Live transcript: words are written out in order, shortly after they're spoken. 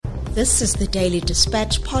This is the Daily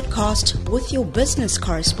Dispatch podcast with your business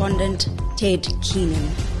correspondent, Ted Keenan.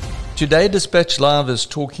 Today, Dispatch Live is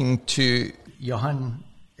talking to Johann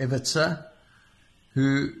Evertse,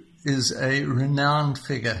 who is a renowned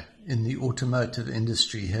figure in the automotive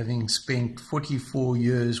industry, having spent 44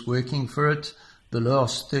 years working for it, the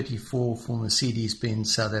last 34 for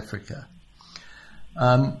Mercedes-Benz South Africa.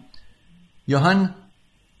 Johann,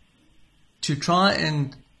 to try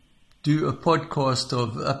and do a podcast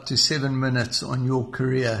of up to 7 minutes on your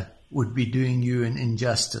career would be doing you an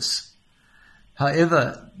injustice.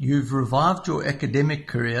 However, you've revived your academic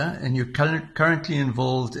career and you're currently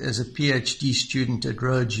involved as a PhD student at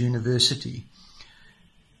Rhodes University.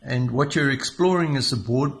 And what you're exploring is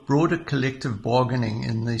the broader collective bargaining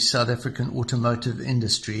in the South African automotive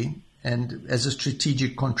industry and as a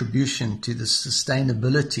strategic contribution to the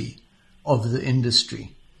sustainability of the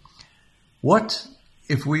industry. What,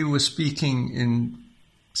 if we were speaking in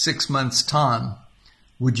 6 months' time,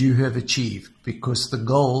 would you have achieved? Because the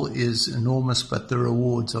goal is enormous, but the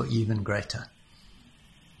rewards are even greater.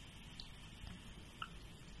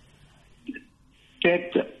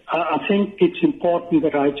 Ted, I think it's important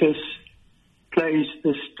that I just place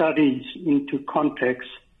the studies into context.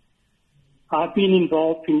 I've been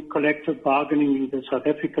involved in collective bargaining in the South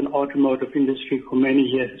African automotive industry for many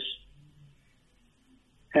years.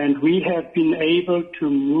 And we have been able to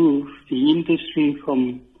move the industry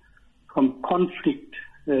from conflict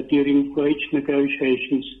during wage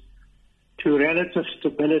negotiations to relative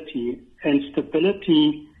stability. And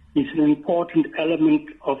stability is an important element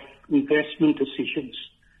of investment decisions.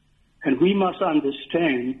 And we must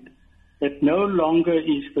understand that no longer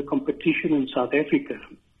is the competition in South Africa.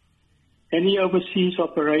 Any overseas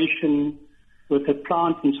operation with a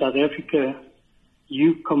plant in South Africa,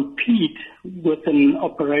 you compete with an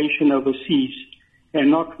operation overseas and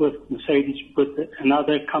not with Mercedes, with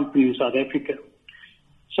another company in South Africa.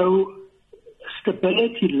 So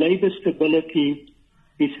stability, labor stability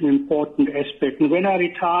is an important aspect. And when I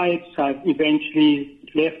retired, I eventually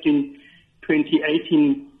left in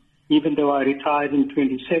 2018, even though I retired in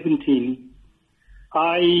 2017,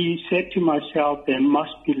 I said to myself, there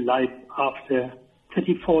must be life after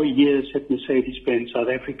 34 years at Mercedes-Benz South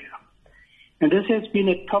Africa. And this has been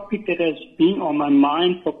a topic that has been on my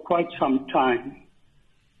mind for quite some time.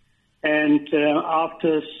 And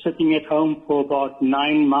after sitting at home for about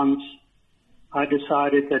 9 months, I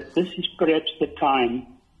decided that this is perhaps the time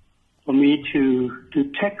for me to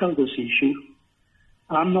tackle this issue.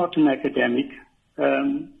 I'm not an academic.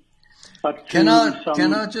 But Can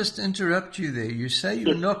I just interrupt you there? You say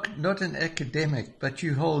you're not an academic, but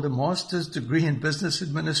you hold a master's degree in business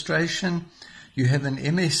administration. You have an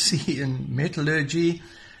MSc in metallurgy.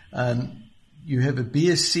 You have a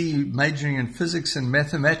BSc majoring in physics and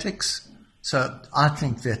mathematics. So I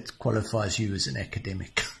think that qualifies you as an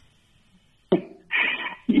academic.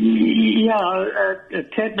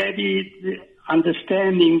 Ted, maybe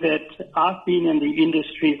understanding that I've been in the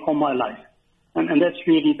industry all my life. And that's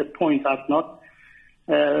really the point. I've not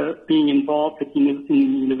been involved in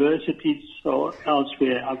universities or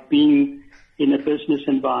elsewhere. I've been in a business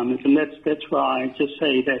environment, and that's why I just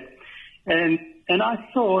say that. And I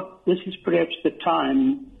thought this is perhaps the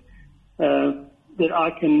time that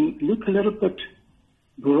I can look a little bit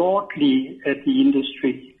broadly at the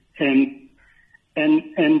industry, and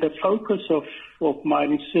the focus of my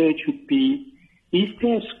research would be: is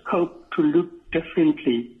there scope to look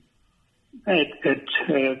differently at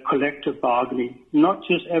collective bargaining? Not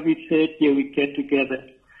just every third year we get together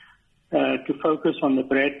to focus on the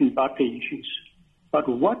bread and butter issues, but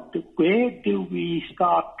where do we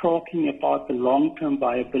start talking about the long-term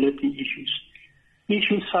viability issues?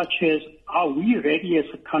 Issues such as, are we ready as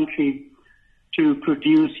a country to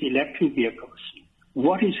produce electric vehicles?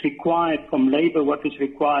 What is required from labor? What is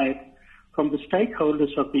required from the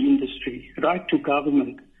stakeholders of the industry, right to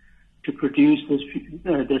government, to produce this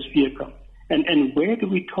vehicle? And where do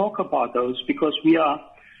we talk about those? Because we are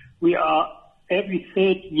every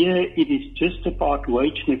third year it is just about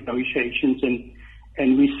wage negotiations,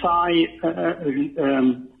 and we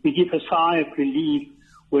give a sigh of relief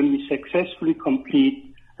when we successfully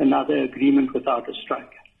complete another agreement without a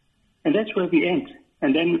strike. And that's where we end.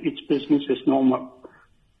 And then it's business as normal.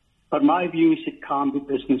 But my view is it can't be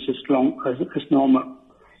business as normal.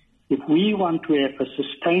 If we want to have a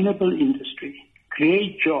sustainable industry,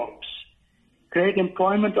 create jobs, create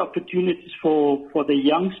employment opportunities for the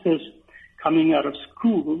youngsters coming out of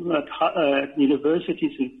school at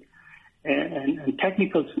universities and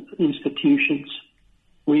technical institutions,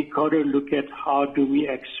 we got to look at how do we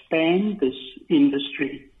expand this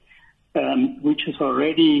industry, which is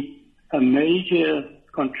already a major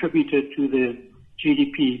contributor to the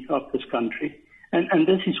GDP of this country. And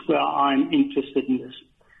this is where I'm interested in this.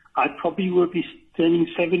 I probably will be turning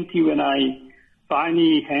 70 when I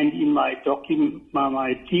finally hand in my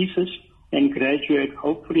thesis and graduate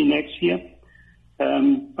hopefully next year.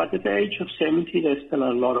 But at the age of 70, there's still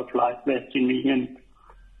a lot of life left in me,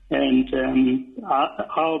 and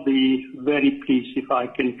I'll be very pleased if I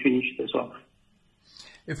can finish this off.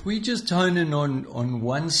 If we just hone in on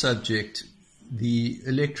one subject, the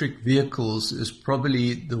electric vehicles is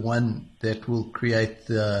probably the one that will create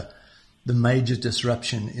the major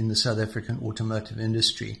disruption in the South African automotive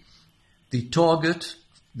industry. The target,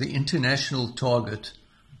 the international target,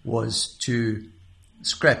 was to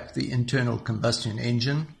scrap the internal combustion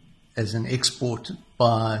engine as an export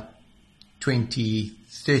by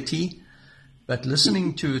 2030. But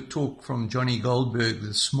listening to a talk from Johnny Goldberg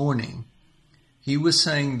this morning, he was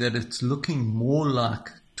saying that it's looking more like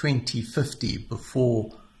 2050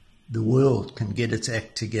 before the world can get its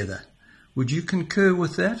act together. Would you concur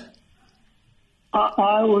with that?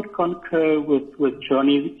 I would concur with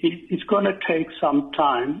Johnny. It's going to take some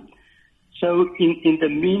time. So in the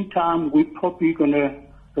meantime, we're probably going to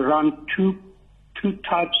run two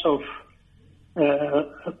types of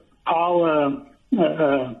power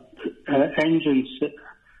engines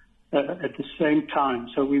at the same time.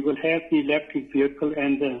 So we will have the electric vehicle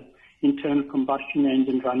and the internal combustion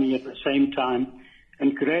engine running at the same time.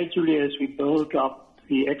 And gradually, as we build up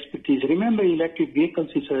the expertise, remember, electric vehicles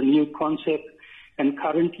is a new concept, and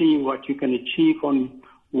currently what you can achieve on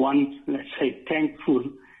one, let's say, tank full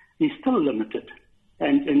is still limited.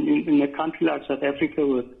 And in a country like South Africa,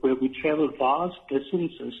 where we travel vast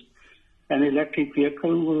distances, an electric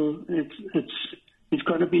vehicle it's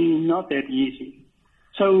going to be not that easy.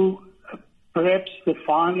 So perhaps the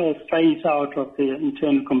final phase out of the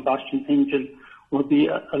internal combustion engine will be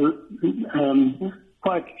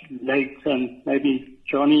quite late, and maybe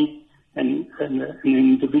Johnny and an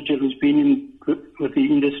individual who's been with the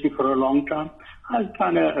industry for a long time, I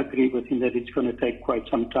kind of agree with him that it's going to take quite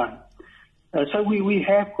some time. So we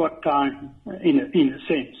have got time in a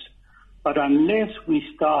sense, but unless we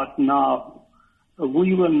start now,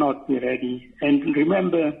 we will not be ready. And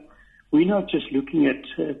remember, we're not just looking at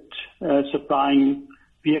supplying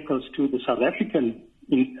vehicles to the South African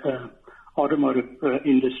automotive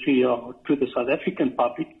industry or to the South African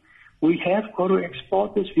public. We have got to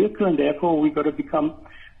export this vehicle, and therefore we've got to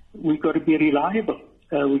be reliable.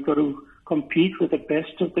 We've got to compete with the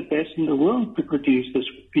best of the best in the world to produce this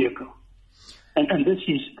vehicle. And this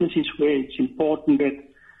is where it's important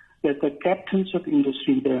that the captains of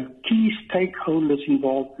industry, the key stakeholders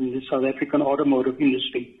involved in the South African automotive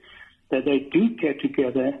industry, that they do get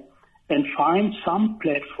together and find some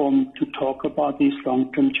platform to talk about these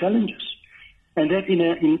long-term challenges. And that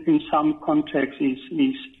in some context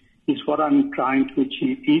is what I'm trying to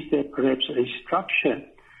achieve. Is there perhaps a structure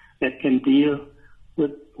that can deal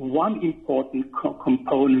with one important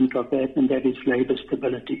component of that, and that is labor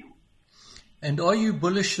stability? And are you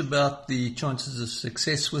bullish about the chances of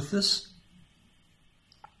success with this?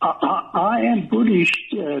 I am bullish,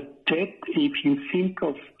 Ted, if you think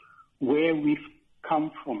of where we've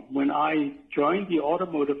come from. When I joined the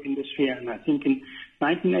automotive industry, and I think in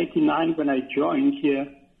 1989 when I joined here,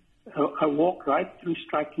 I walked right through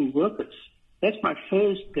striking workers. That's my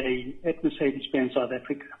first day at Mercedes-Benz South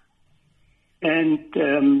Africa. And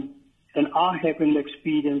I haven't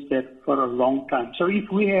experienced that for a long time. So if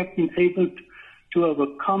we have been able to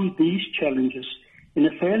overcome these challenges in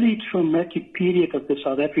a fairly traumatic period of the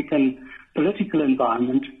South African political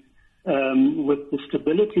environment, with the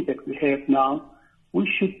stability that we have now, we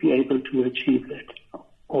should be able to achieve that.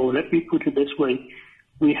 Or let me put it this way,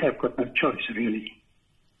 we have got no choice, really.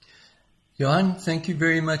 Johann, thank you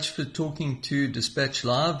very much for talking to Dispatch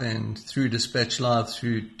Live and through Dispatch Live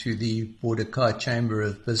through to the Border-Kai Chamber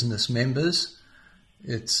of Business members.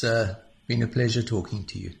 It's been a pleasure talking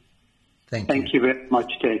to you. Thank you. Thank you very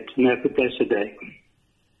much, Ted, and have a blessed day.